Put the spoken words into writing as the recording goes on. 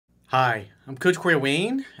Hi, I'm Coach Corey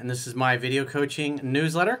Wayne, and this is my video coaching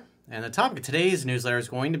newsletter. And the topic of today's newsletter is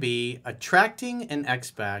going to be attracting an ex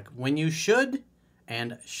back when you should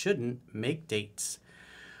and shouldn't make dates.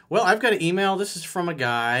 Well, I've got an email. This is from a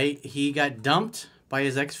guy. He got dumped by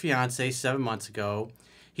his ex-fiancée 7 months ago.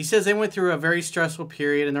 He says they went through a very stressful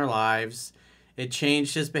period in their lives. It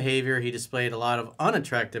changed his behavior. He displayed a lot of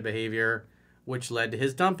unattractive behavior, which led to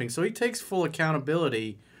his dumping. So he takes full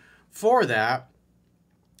accountability for that.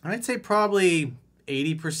 I'd say probably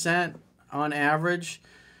 80% on average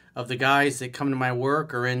of the guys that come to my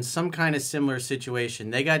work are in some kind of similar situation.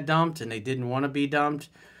 They got dumped and they didn't want to be dumped.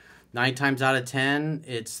 9 times out of 10,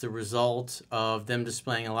 it's the result of them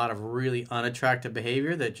displaying a lot of really unattractive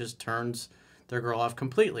behavior that just turns their girl off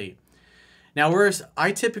completely. Now,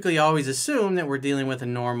 I typically always assume that we're dealing with a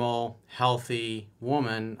normal, healthy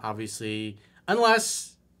woman, obviously,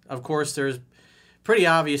 unless, of course, there's pretty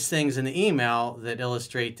obvious things in the email that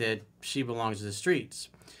illustrate that she belongs to the streets.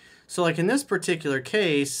 So like in this particular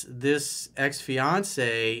case, this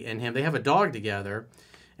ex-fiance and him, they have a dog together.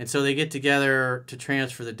 And so they get together to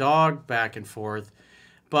transfer the dog back and forth.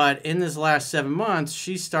 But in this last 7 months,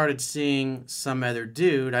 she started seeing some other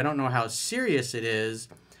dude. I don't know how serious it is.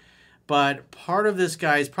 But part of this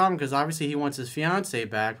guy's problem, because obviously he wants his fiance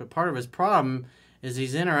back, but part of his problem is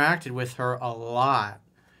he's interacted with her a lot.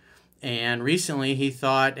 And recently he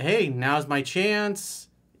thought, hey, now's my chance.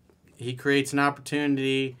 He creates an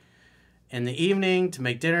opportunity in the evening to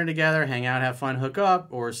make dinner together, hang out, have fun, hook up,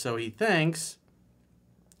 or so he thinks.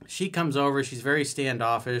 She comes over. She's very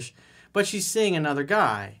standoffish, but she's seeing another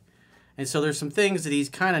guy. And so there's some things that he's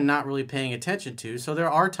kind of not really paying attention to. So there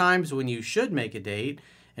are times when you should make a date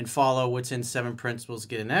and follow what's in 7 Principles to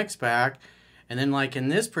Get an Ex Back. And then like in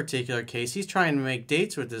this particular case, he's trying to make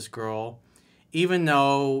dates with this girl even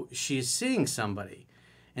though she's seeing somebody.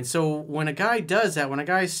 And so when a guy does that, when a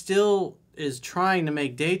guy still is trying to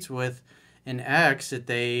make dates with an ex that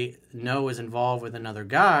they know is involved with another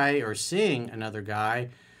guy or seeing another guy,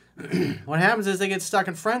 what happens is they get stuck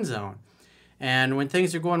in friend zone. And when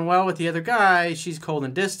things are going well with the other guy, she's cold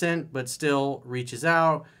and distant, but still reaches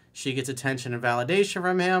out. She gets attention and validation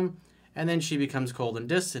from him, and then she becomes cold and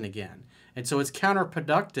distant again. And so it's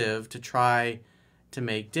counterproductive to try to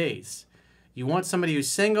make dates. You want somebody who's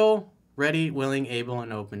single, ready, willing, able,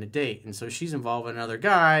 and open to date. And so she's involved with another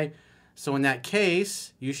guy. So in that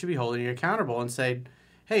case, you should be holding her accountable and say,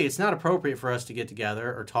 hey, it's not appropriate for us to get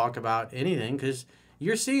together or talk about anything because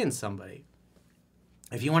you're seeing somebody.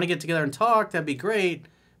 If you want to get together and talk, that'd be great,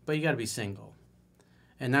 but you got to be single.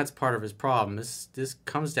 And that's part of his problem. This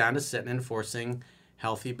comes down to setting and enforcing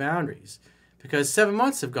healthy boundaries. Because 7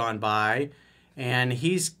 months have gone by, and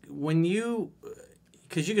because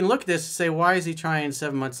you can look at this and say, why is he trying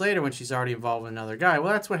 7 months later when she's already involved with another guy?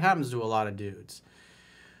 Well, that's what happens to a lot of dudes.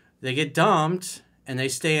 They get dumped, and they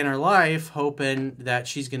stay in her life hoping that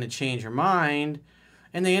she's going to change her mind,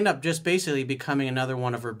 and they end up just basically becoming another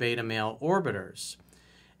one of her beta male orbiters.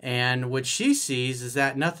 And what she sees is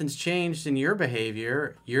that nothing's changed in your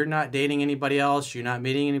behavior. You're not dating anybody else. You're not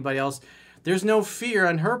meeting anybody else. There's no fear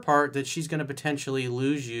on her part that she's going to potentially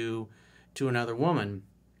lose you to another woman.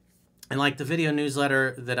 And like the video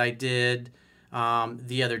newsletter that I did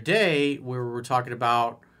the other day, where we were talking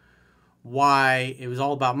about why it was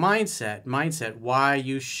all about mindset, why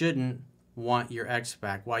you shouldn't want your ex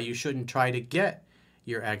back, why you shouldn't try to get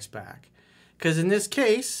your ex back. Because in this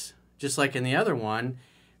case, just like in the other one,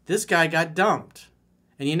 this guy got dumped.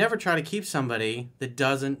 And you never try to keep somebody that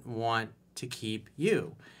doesn't want to keep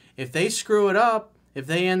you. If they screw it up, if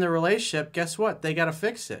they end the relationship, guess what? They got to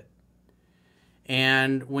fix it.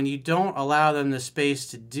 And when you don't allow them the space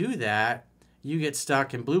to do that, you get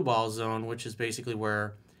stuck in blue ball zone, which is basically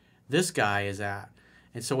where this guy is at.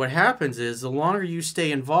 And so what happens is the longer you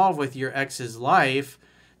stay involved with your ex's life,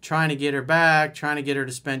 trying to get her back, trying to get her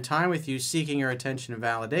to spend time with you, seeking her attention and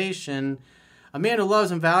validation, a man who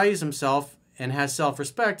loves and values himself and has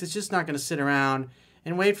self-respect is just not going to sit around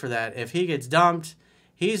and wait for that. If he gets dumped,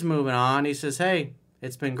 he's moving on. He says, hey,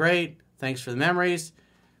 it's been great. Thanks for the memories.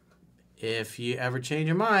 If you ever change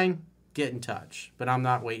your mind, get in touch. But I'm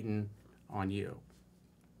not waiting on you.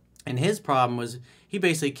 And his problem was he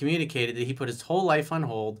basically communicated that he put his whole life on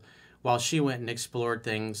hold while she went and explored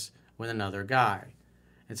things with another guy.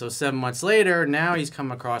 And so 7 months later, now he's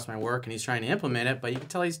come across my work and he's trying to implement it, but you can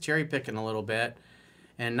tell he's cherry picking a little bit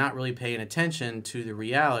and not really paying attention to the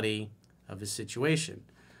reality of his situation.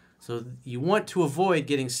 So you want to avoid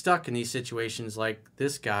getting stuck in these situations like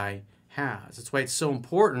this guy has. That's why it's so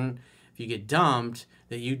important if you get dumped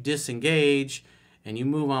that you disengage and you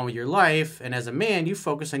move on with your life. And as a man, you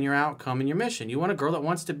focus on your outcome and your mission. You want a girl that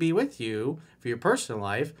wants to be with you for your personal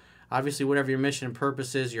life. obviously whatever your mission and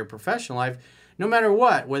purpose is, your professional life, no matter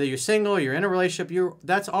what, whether you're single, you're in a relationship,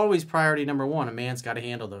 that's always priority number one. A man's got to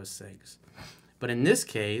handle those things. But in this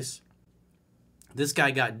case, this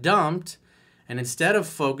guy got dumped, and instead of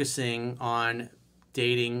focusing on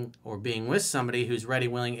dating or being with somebody who's ready,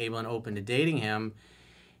 willing, able, and open to dating him,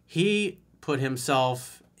 he put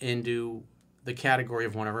himself into the category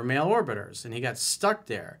of one of her male orbiters, and he got stuck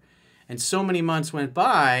there. And so many months went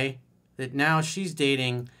by that now she's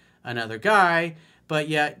dating another guy, but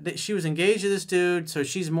yet she was engaged to this dude, so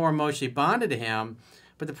she's more emotionally bonded to him.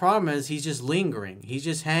 But the problem is he's just lingering. He's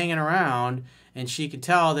just hanging around, and she can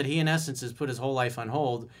tell that he, in essence, has put his whole life on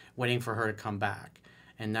hold, waiting for her to come back.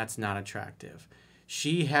 And that's not attractive.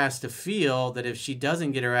 She has to feel that if she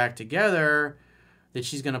doesn't get her act together, that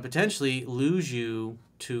she's going to potentially lose you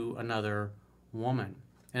to another woman.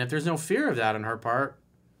 And if there's no fear of that on her part,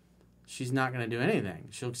 she's not going to do anything.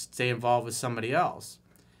 She'll stay involved with somebody else.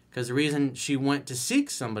 Because the reason she went to seek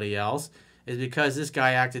somebody else is because this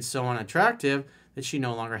guy acted so unattractive that she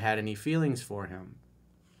no longer had any feelings for him.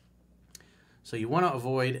 So you want to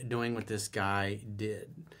avoid doing what this guy did.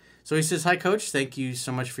 So he says, "Hi, Coach. Thank you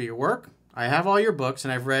so much for your work. I have all your books,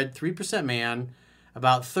 and I've read 3% Man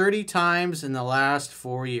about 30 times in the last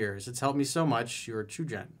 4 years. It's helped me so much. You're a true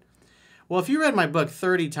gent." Well, if you read my book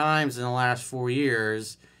 30 times in the last 4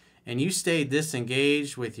 years, and you stayed this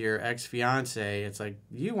engaged with your ex-fiance, it's like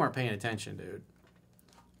you weren't paying attention, dude.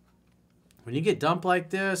 When you get dumped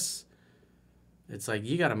like this, it's like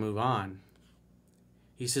you got to move on.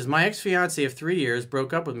 He says, "My ex-fiance of 3 years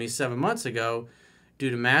broke up with me 7 months ago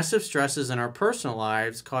due to massive stresses in our personal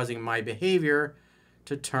lives, causing my behavior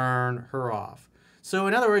to turn her off." So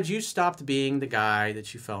in other words, you stopped being the guy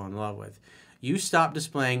that you fell in love with. You stopped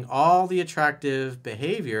displaying all the attractive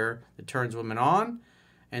behavior that turns women on,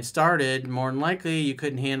 and started, more than likely, you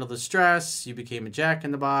couldn't handle the stress, you became a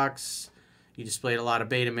jack-in-the-box, you displayed a lot of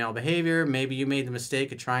beta male behavior, maybe you made the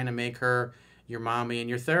mistake of trying to make her your mommy and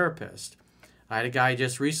your therapist. I had a guy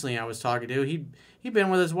just recently I was talking to, he'd been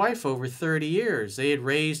with his wife over 30 years. They had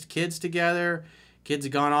raised kids together, kids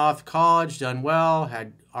had gone off to college, done well,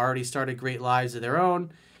 had already started great lives of their own,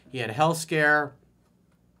 he had a health scare,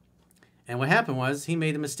 and what happened was he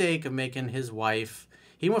made the mistake of making his wife.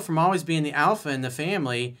 He went from always being the alpha in the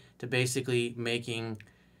family to basically making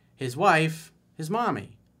his wife his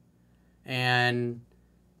mommy. And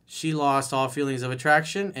she lost all feelings of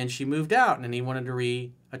attraction, and she moved out, and he wanted to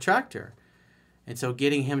re-attract her. And so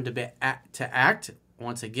getting him to act,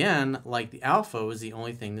 once again, like the alpha was the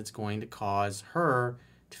only thing that's going to cause her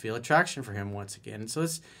to feel attraction for him once again. And so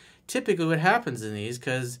it's typically what happens in these,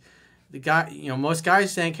 because the guy, most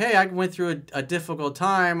guys think, hey, I went through a difficult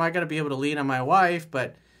time. I got to be able to lean on my wife.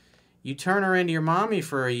 But you turn her into your mommy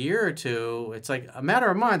for a year or two. It's like a matter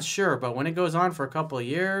of months, sure. But when it goes on for a couple of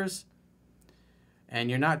years and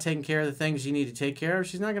you're not taking care of the things you need to take care of,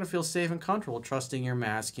 she's not going to feel safe and comfortable trusting your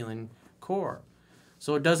masculine core.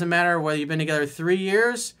 So it doesn't matter whether you've been together 3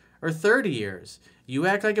 years or 30 years. You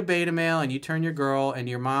act like a beta male and you turn your girl into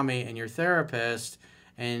your mommy and your therapist,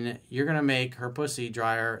 and you're going to make her pussy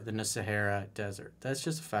drier than the Sahara Desert. That's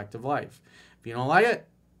just a fact of life. If you don't like it,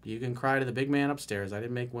 you can cry to the big man upstairs. I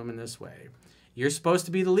didn't make women this way. You're supposed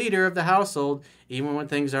to be the leader of the household, even when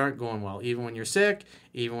things aren't going well. Even when you're sick,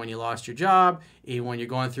 even when you lost your job, even when you're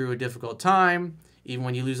going through a difficult time, even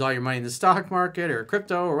when you lose all your money in the stock market or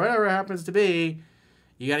crypto or whatever it happens to be,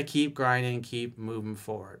 you got to keep grinding and keep moving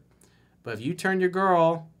forward. But if you turn your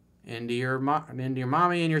girl into your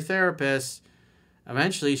mommy and your therapist,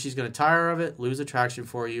 eventually she's going to tire of it, lose attraction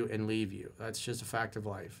for you, and leave you. That's just a fact of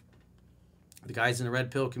life. The guys in the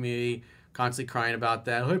red pill community constantly crying about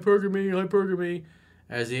that, hypergamy,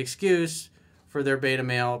 as the excuse for their beta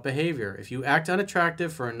male behavior. If you act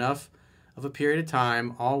unattractive for enough of a period of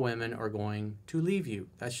time, all women are going to leave you.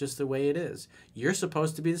 That's just the way it is. You're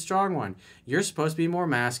supposed to be the strong one. You're supposed to be more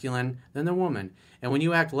masculine than the woman. And when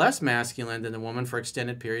you act less masculine than the woman for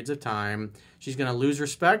extended periods of time, she's going to lose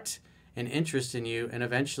respect and interest in you, and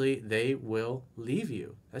eventually they will leave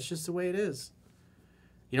you. That's just the way it is.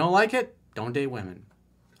 You don't like it? Don't date women.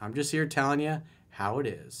 I'm just here telling you how it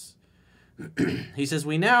is. He says,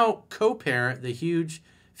 "We now co-parent the huge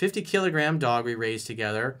 50-kilogram dog we raised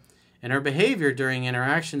together, and her behavior during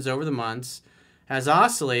interactions over the months has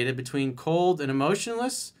oscillated between cold and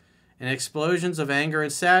emotionless and explosions of anger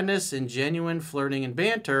and sadness and genuine flirting and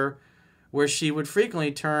banter, where she would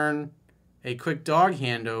frequently turn a quick dog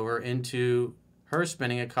handover into her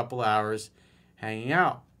spending a couple hours hanging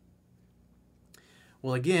out."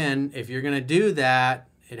 Well, again, if you're going to do that,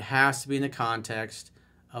 it has to be in the context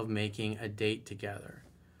of making a date together.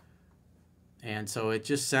 And so it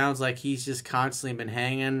just sounds like he's just constantly been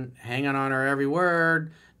hanging on her every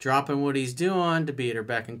word, dropping what he's doing to be at her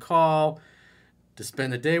beck and call, to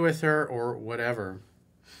spend the day with her or whatever.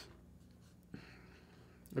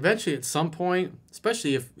 Eventually, at some point,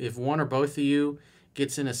 especially if one or both of you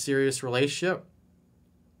gets in a serious relationship,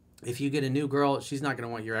 if you get a new girl, she's not going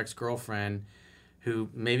to want your ex-girlfriend who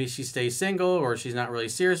maybe she stays single or she's not really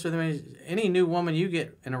serious with him. Any new woman you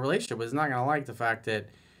get in a relationship with is not going to like the fact that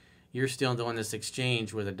you're still doing this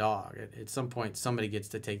exchange with a dog. At some point, somebody gets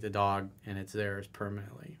to take the dog and it's theirs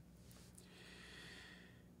permanently.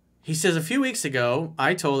 He says, a few weeks ago,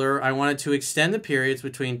 I told her I wanted to extend the periods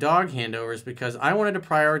between dog handovers because I wanted to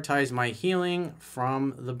prioritize my healing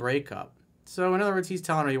from the breakup. So in other words, he's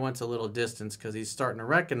telling her he wants a little distance because he's starting to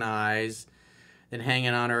recognize that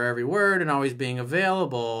hanging on her every word and always being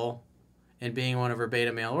available and being one of her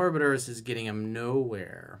beta male orbiters is getting him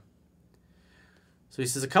nowhere. So he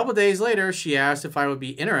says, a couple days later, she asked if I would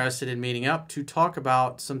be interested in meeting up to talk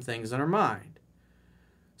about some things on her mind.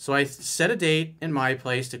 So I set a date in my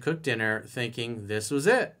place to cook dinner, thinking this was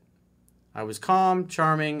it. I was calm,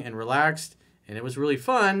 charming, and relaxed, and it was really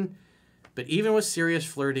fun. But even with serious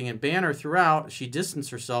flirting and banter throughout, she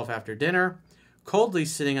distanced herself after dinner, coldly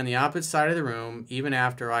sitting on the opposite side of the room, even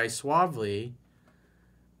after I suavely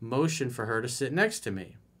motioned for her to sit next to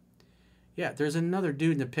me. Yeah, there's another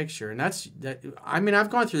dude in the picture, and that's that. I mean, I've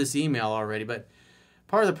gone through this email already, but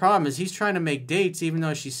part of the problem is he's trying to make dates even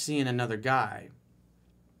though she's seeing another guy.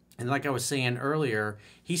 And like I was saying earlier,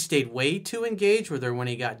 he stayed way too engaged with her when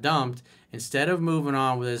he got dumped instead of moving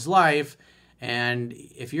on with his life. And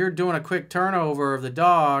if you're doing a quick turnover of the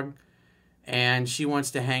dog and she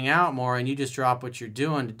wants to hang out more and you just drop what you're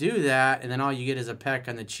doing to do that, and then all you get is a peck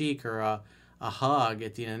on the cheek or a hug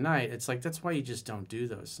at the end of the night, it's like, that's why you just don't do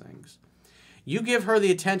those things. You give her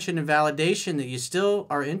the attention and validation that you still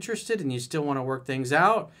are interested and you still want to work things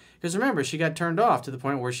out. Because remember, she got turned off to the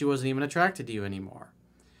point where she wasn't even attracted to you anymore.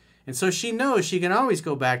 And so she knows she can always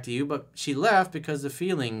go back to you, but she left because the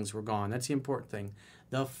feelings were gone. That's the important thing.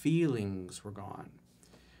 The feelings were gone.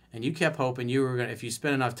 And you kept hoping you were going to, if you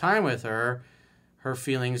spend enough time with her, her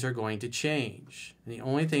feelings are going to change. And the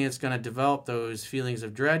only thing that's going to develop those feelings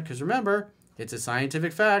of dread, because remember, it's a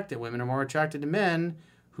scientific fact that women are more attracted to men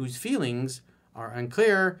whose feelings are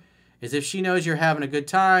unclear, is if she knows you're having a good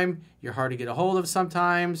time, you're hard to get a hold of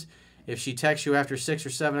sometimes. If she texts you after 6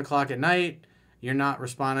 or 7 o'clock at night, you're not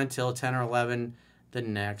responding until 10 or 11 the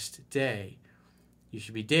next day. You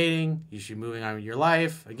should be dating. You should be moving on with your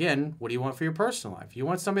life. Again, what do you want for your personal life? You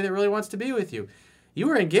want somebody that really wants to be with you. You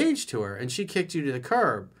were engaged to her, and she kicked you to the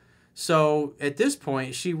curb. So at this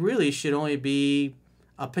point, she really should only be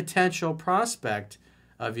a potential prospect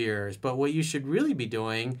of yours. But what you should really be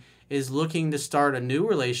doing is looking to start a new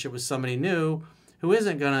relationship with somebody new who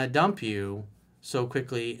isn't going to dump you so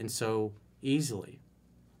quickly and so easily.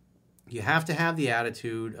 You have to have the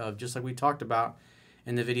attitude of, just like we talked about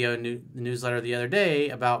in the video newsletter the other day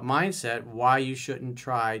about mindset, why you shouldn't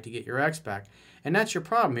try to get your ex back. And that's your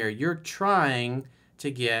problem here. You're trying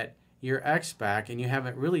to get your ex back, and you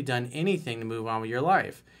haven't really done anything to move on with your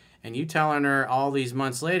life. And you telling her all these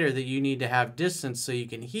months later that you need to have distance so you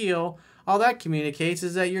can heal, all that communicates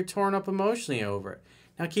is that you're torn up emotionally over it.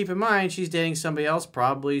 Now keep in mind, she's dating somebody else,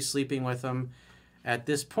 probably sleeping with him at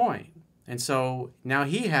this point. And so now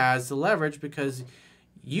he has the leverage because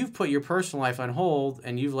you've put your personal life on hold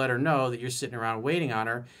and you've let her know that you're sitting around waiting on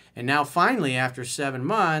her. And now finally, after 7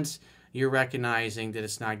 months, you're recognizing that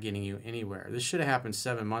it's not getting you anywhere. This should have happened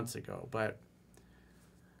 7 months ago, but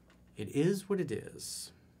it is what it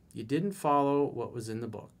is. You didn't follow what was in the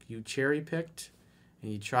book. You cherry-picked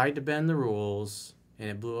and you tried to bend the rules, and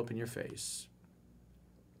it blew up in your face.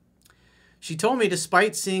 She told me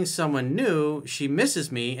despite seeing someone new, she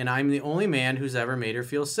misses me and I'm the only man who's ever made her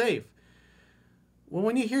feel safe. Well,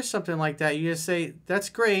 when you hear something like that, you just say, that's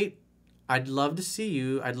great. I'd love to see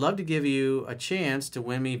you. I'd love to give you a chance to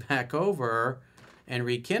win me back over and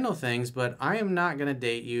rekindle things, but I am not going to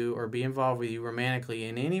date you or be involved with you romantically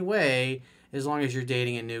in any way as long as you're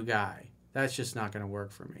dating a new guy. That's just not going to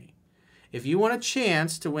work for me. If you want a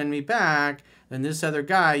chance to win me back, then this other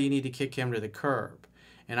guy, you need to kick him to the curb.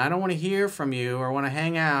 And I don't want to hear from you or want to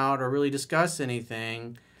hang out or really discuss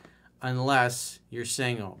anything unless you're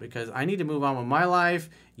single, because I need to move on with my life.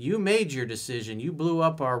 You made your decision. You blew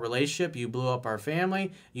up our relationship. You blew up our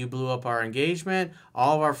family. You blew up our engagement.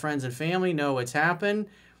 All of our friends and family know what's happened,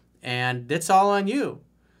 and that's all on you.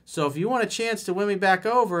 So if you want a chance to win me back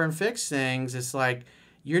over and fix things, it's like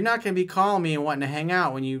you're not going to be calling me and wanting to hang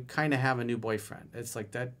out when you kind of have a new boyfriend. It's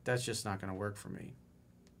like that's just not going to work for me.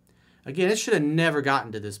 Again, it should have never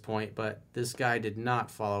gotten to this point, but this guy did not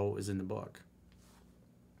follow what was in the book.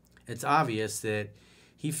 It's obvious that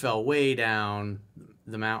he fell way down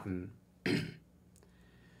the mountain.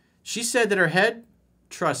 She said that her head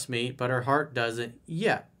trusts me, but her heart doesn't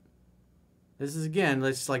yet. This is, again,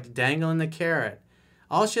 it's like dangling the carrot.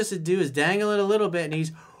 All she has to do is dangle it a little bit, and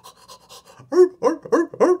he's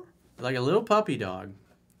like a little puppy dog.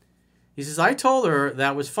 He says, I told her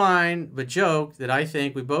that was fine, but joked that I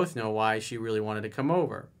think we both know why she really wanted to come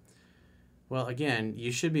over. Well, again,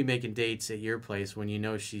 you should be making dates at your place when you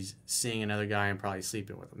know she's seeing another guy and probably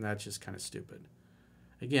sleeping with him. That's just kind of stupid.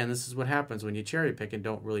 Again, this is what happens when you cherry pick and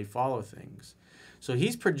don't really follow things. So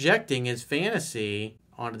he's projecting his fantasy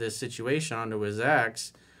onto this situation, onto his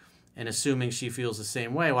ex, and assuming she feels the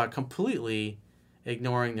same way while completely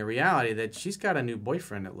ignoring the reality that she's got a new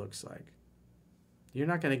boyfriend, it looks like. You're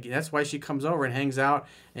not going to. That's why she comes over and hangs out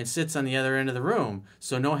and sits on the other end of the room,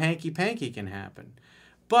 so no hanky-panky can happen.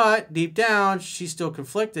 But deep down, she's still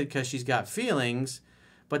conflicted because she's got feelings.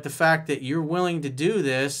 But the fact that you're willing to do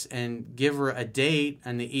this and give her a date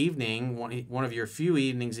in the evening, one of your few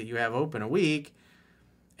evenings that you have open a week,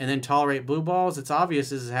 and then tolerate blue balls, it's obvious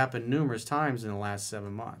this has happened numerous times in the last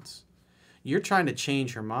 7 months. You're trying to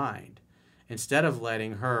change her mind instead of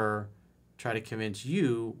letting her try to convince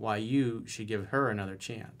you why you should give her another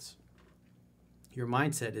chance. Your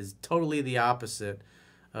mindset is totally the opposite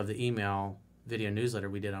of the email video newsletter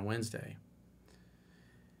we did on Wednesday.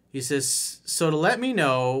 He says, so to let me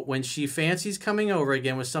know when she fancies coming over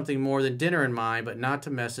again with something more than dinner in mind, but not to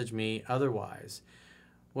message me otherwise.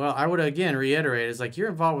 Well, I would again reiterate, it's like you're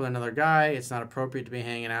involved with another guy. It's not appropriate to be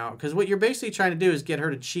hanging out. Because what you're basically trying to do is get her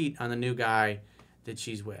to cheat on the new guy that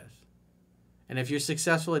she's with. And if you're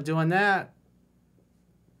successful at doing that,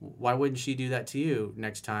 why wouldn't she do that to you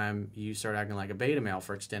next time you start acting like a beta male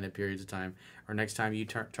for extended periods of time? Or next time you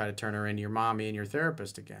try to turn her into your mommy and your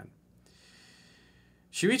therapist again?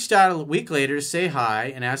 She reached out a week later to say hi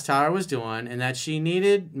and asked how I was doing and that she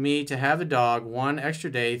needed me to have the dog one extra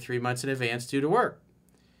day 3 months in advance due to work.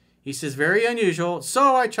 He says, very unusual,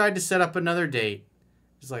 so I tried to set up another date.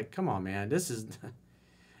 It's like, come on, man. This is...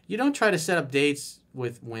 You don't try to set up dates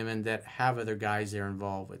with women that have other guys they're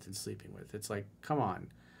involved with and sleeping with. It's like, come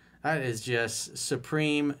on. That is just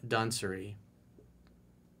supreme duncery.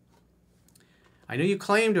 I know you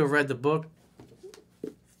claim to have read the book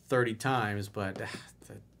 30 times, but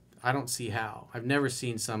I don't see how. I've never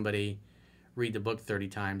seen somebody read the book 30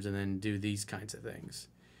 times and then do these kinds of things.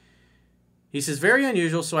 He says, very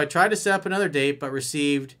unusual, so I tried to set up another date, but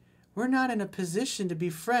received, we're not in a position to be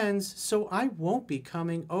friends, so I won't be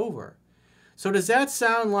coming over. So does that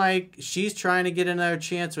sound like she's trying to get another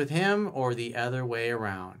chance with him or the other way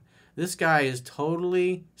around? This guy is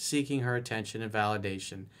totally seeking her attention and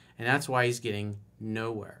validation, and that's why he's getting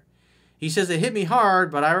nowhere. He says, it hit me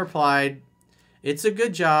hard, but I replied, it's a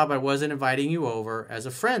good job I wasn't inviting you over as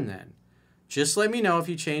a friend then. Just let me know if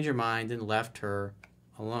you change your mind, and left her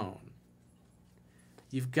alone.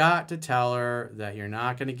 You've got to tell her that you're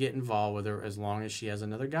not going to get involved with her as long as she has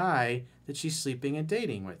another guy that she's sleeping and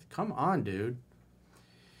dating with. Come on, dude.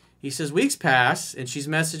 He says, weeks pass, and she's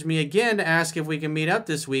messaged me again to ask if we can meet up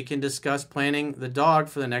this week and discuss planning the dog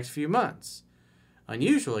for the next few months.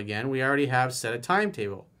 Unusual again, we already have set a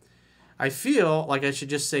timetable. I feel like I should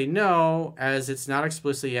just say no, as it's not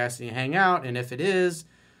explicitly asking to hang out, and if it is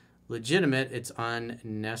legitimate, it's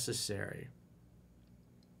unnecessary.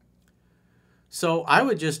 So I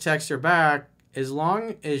would just text her back, as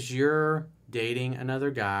long as you're dating another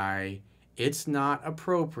guy, it's not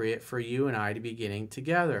appropriate for you and I to be getting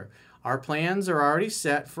together. Our plans are already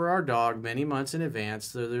set for our dog many months in advance,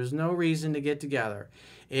 so there's no reason to get together.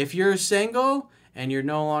 If you're single and you're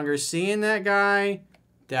no longer seeing that guy,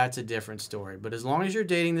 that's a different story. But as long as you're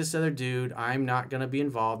dating this other dude, I'm not going to be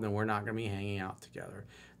involved and we're not going to be hanging out together.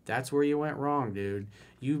 That's where you went wrong, dude.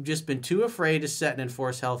 You've just been too afraid to set and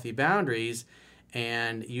enforce healthy boundaries,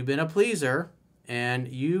 and you've been a pleaser, and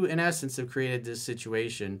you, in essence, have created this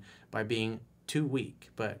situation by being too weak.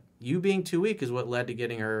 But you being too weak is what led to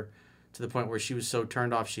getting her to the point where she was so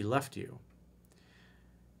turned off she left you.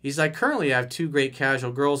 He's like, currently I have 2 great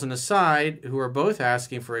casual girls on the side who are both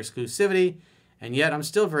asking for exclusivity, and yet I'm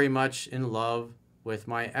still very much in love with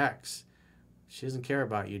my ex. She doesn't care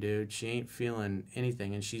about you, dude. She ain't feeling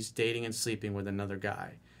anything, and she's dating and sleeping with another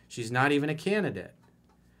guy. She's not even a candidate.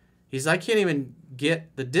 He's, I can't even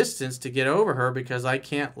get the distance to get over her because I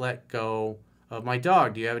can't let go of my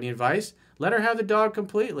dog. Do you have any advice? Let her have the dog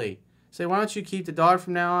completely. Say, why don't you keep the dog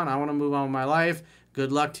from now on? I want to move on with my life.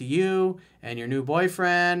 Good luck to you and your new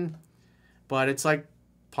boyfriend. But it's like,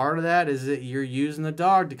 part of that is that you're using the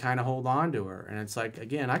dog to kind of hold on to her. And it's like,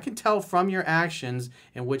 again, I can tell from your actions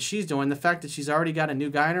and what she's doing, the fact that she's already got a new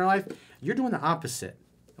guy in her life, you're doing the opposite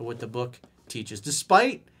of what the book teaches.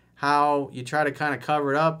 Despite how you try to kind of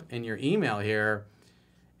cover it up in your email here,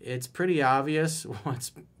 it's pretty obvious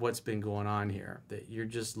what's been going on here, that you're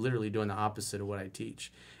just literally doing the opposite of what I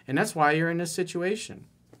teach. And that's why you're in this situation.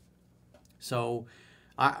 So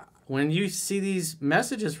when you see these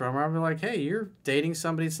messages from her, I'll be like, hey, you're dating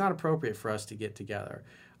somebody. It's not appropriate for us to get together.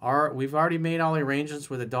 We've already made all the arrangements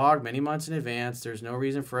with a dog many months in advance. There's no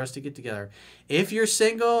reason for us to get together. If you're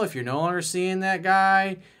single, if you're no longer seeing that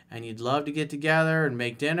guy, and you'd love to get together and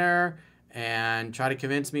make dinner and try to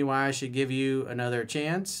convince me why I should give you another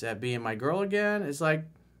chance at being my girl again, it's like,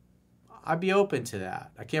 I'd be open to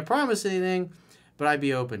that. I can't promise anything, but I'd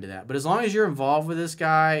be open to that. But as long as you're involved with this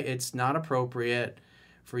guy, it's not appropriate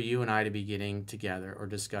for you and I to be getting together or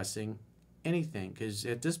discussing anything, because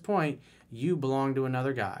at this point you belong to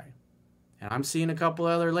another guy and I'm seeing a couple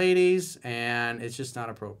other ladies and it's just not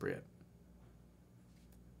appropriate.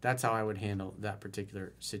 That's how I would handle that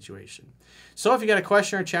particular situation. So if you got a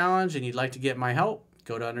question or challenge and you'd like to get my help,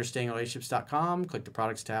 go to understandingrelationships.com, click the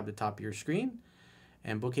products tab at the top of your screen,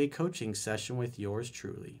 and book a coaching session with yours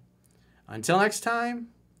truly. Until next time,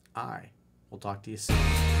 I will talk to you soon.